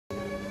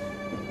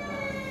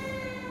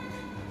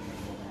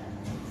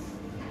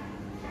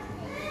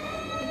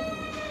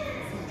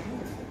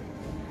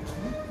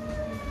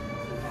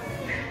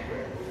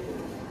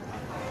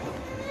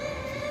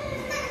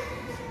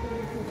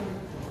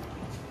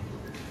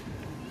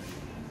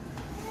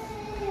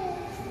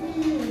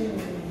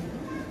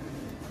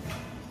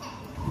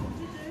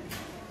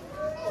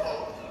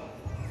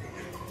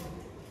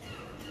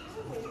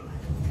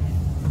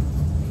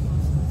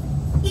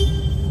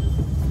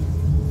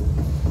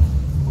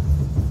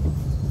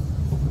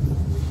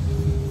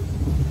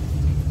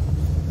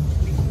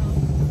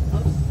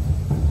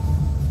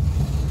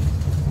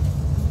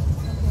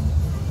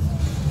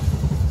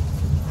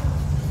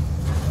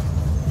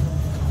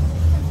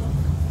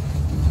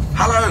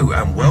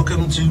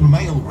Welcome to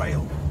Mail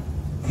Rail.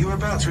 You're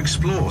about to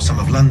explore some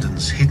of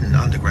London's hidden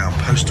underground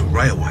postal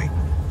railway.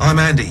 I'm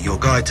Andy, your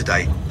guide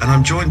today, and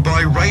I'm joined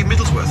by Ray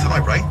Middlesworth. Hi,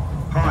 Ray.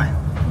 Hi.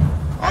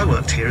 I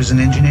worked here as an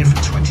engineer for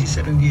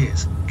 27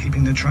 years,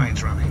 keeping the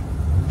trains running.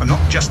 But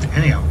not just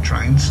any old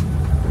trains.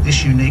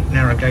 This unique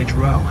narrow gauge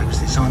railway was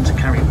designed to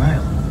carry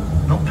mail,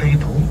 not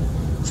people.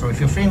 So if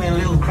you're feeling a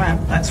little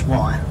cramped, that's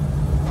why.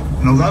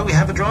 And although we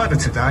have a driver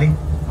today,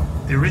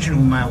 the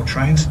original mail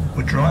trains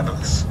were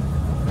driverless.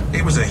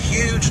 It was a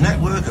huge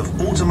network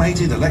of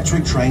automated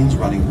electric trains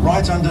running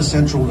right under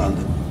central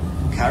London,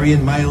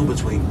 carrying mail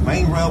between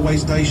main railway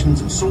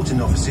stations and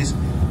sorting offices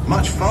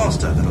much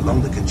faster than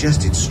along the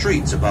congested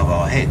streets above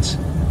our heads.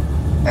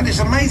 And it's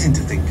amazing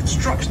to think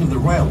construction of the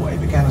railway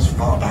began as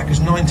far back as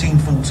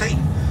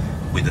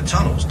 1914, with the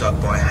tunnels dug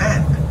by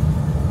hand.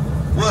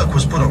 Work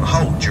was put on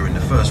hold during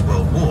the First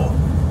World War,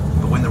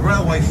 but when the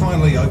railway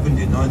finally opened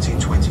in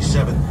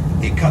 1927,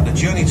 it cut the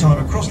journey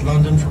time across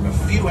London from a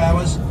few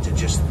hours to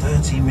just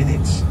 30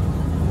 minutes.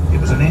 It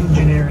was an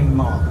engineering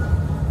marvel.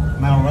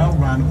 Mail rail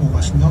ran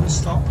almost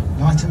non-stop,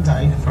 night and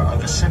day, for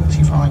over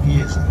 75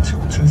 years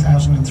until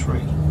 2003.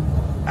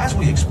 As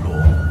we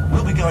explore,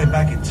 we'll be going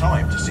back in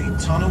time to see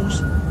tunnels,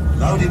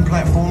 loading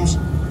platforms,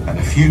 and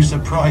a few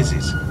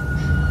surprises.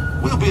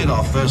 We'll be at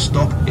our first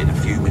stop in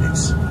a few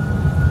minutes.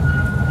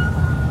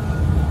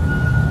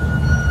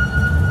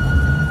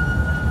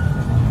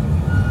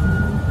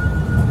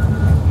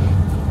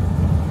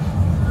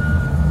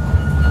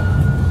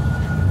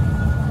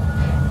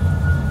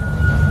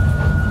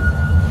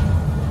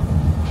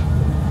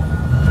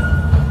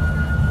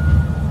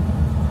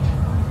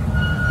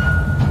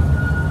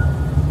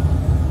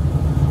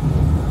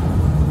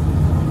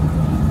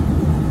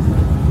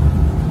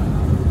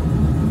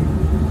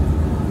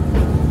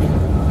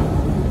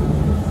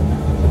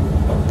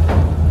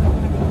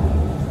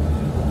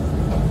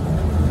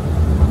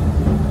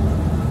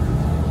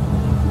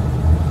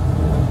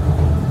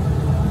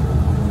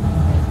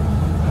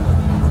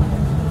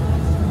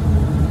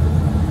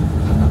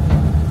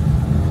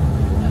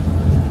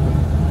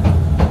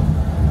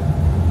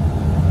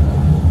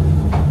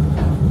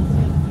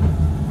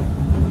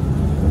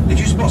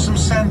 Some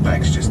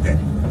sandbags just then.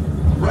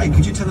 Ray,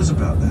 could you tell us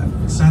about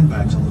that?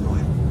 Sandbags on the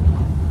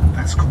line.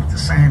 That's called the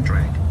sand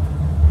drag.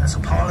 There's a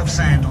pile of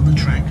sand on the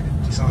track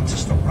designed to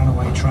stop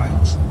runaway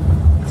trains.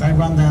 If they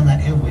run down that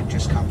hill we've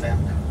just come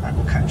down, that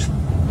will catch them.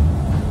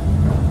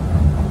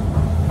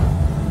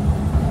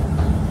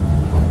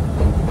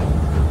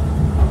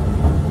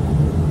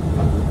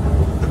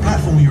 The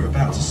platform you're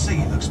about to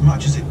see looks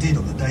much as it did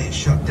on the day it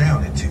shut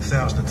down in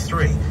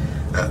 2003.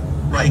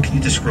 Ray, can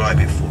you describe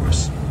it for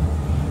us?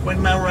 When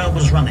mail rail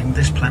was running,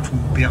 this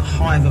platform would be a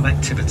hive of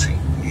activity.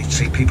 You'd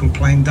see people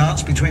playing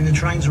darts between the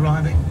trains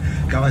arriving,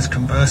 guys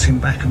conversing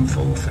back and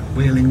forth and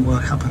wheeling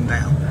work up and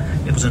down.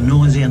 It was a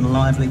noisy and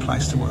lively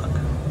place to work.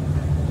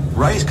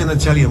 Ray's going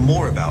to tell you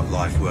more about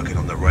life working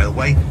on the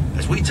railway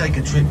as we take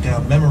a trip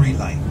down memory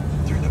lane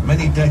through the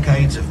many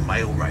decades of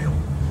mail rail.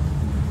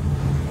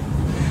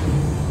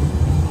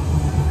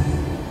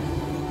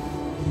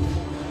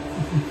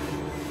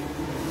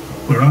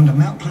 We're under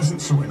Mount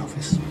Pleasant sorting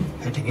office,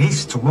 heading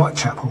east to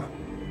Whitechapel.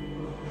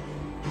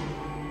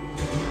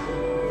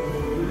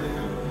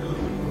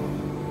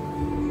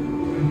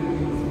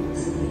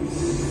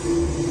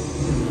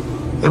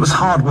 It was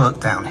hard work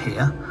down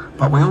here,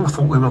 but we all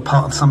thought we were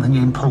part of something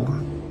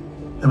important.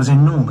 There was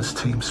enormous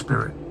team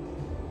spirit.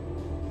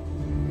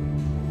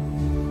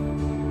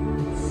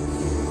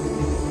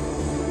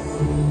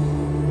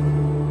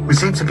 We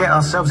seemed to get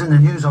ourselves in the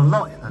news a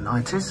lot in the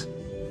 90s.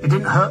 It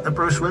didn't hurt that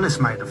Bruce Willis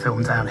made a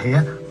film down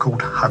here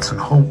called Hudson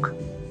Hawk.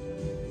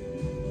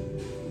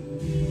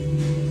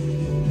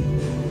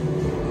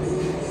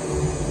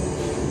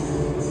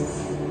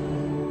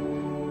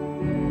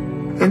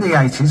 In the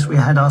 80s, we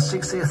had our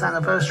 60th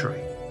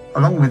anniversary.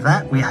 Along with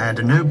that, we had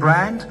a new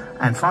brand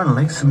and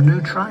finally some new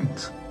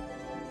trains.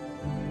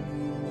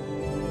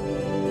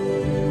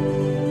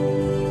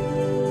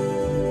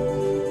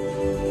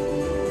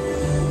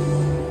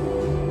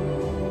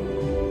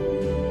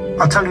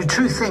 I'll tell you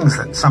two things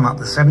that sum up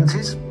the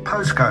 70s.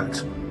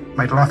 Postcodes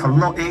made life a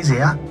lot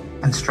easier,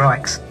 and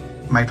strikes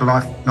made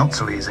life not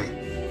so easy.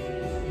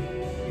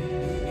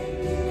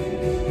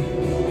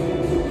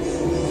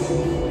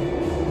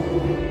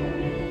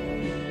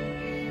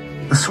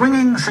 The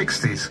swinging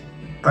 60s.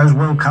 Those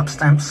World Cup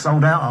stamps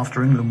sold out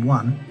after England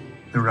won.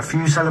 There were a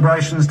few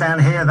celebrations down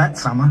here that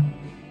summer.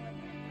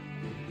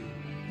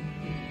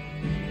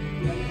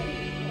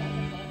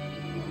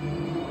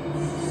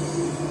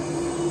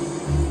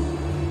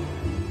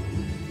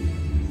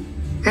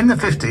 In the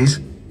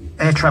 50s,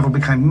 air travel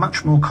became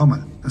much more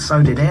common, and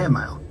so did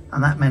airmail,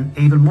 and that meant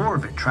even more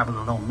of it travelled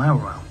along mail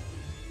rail.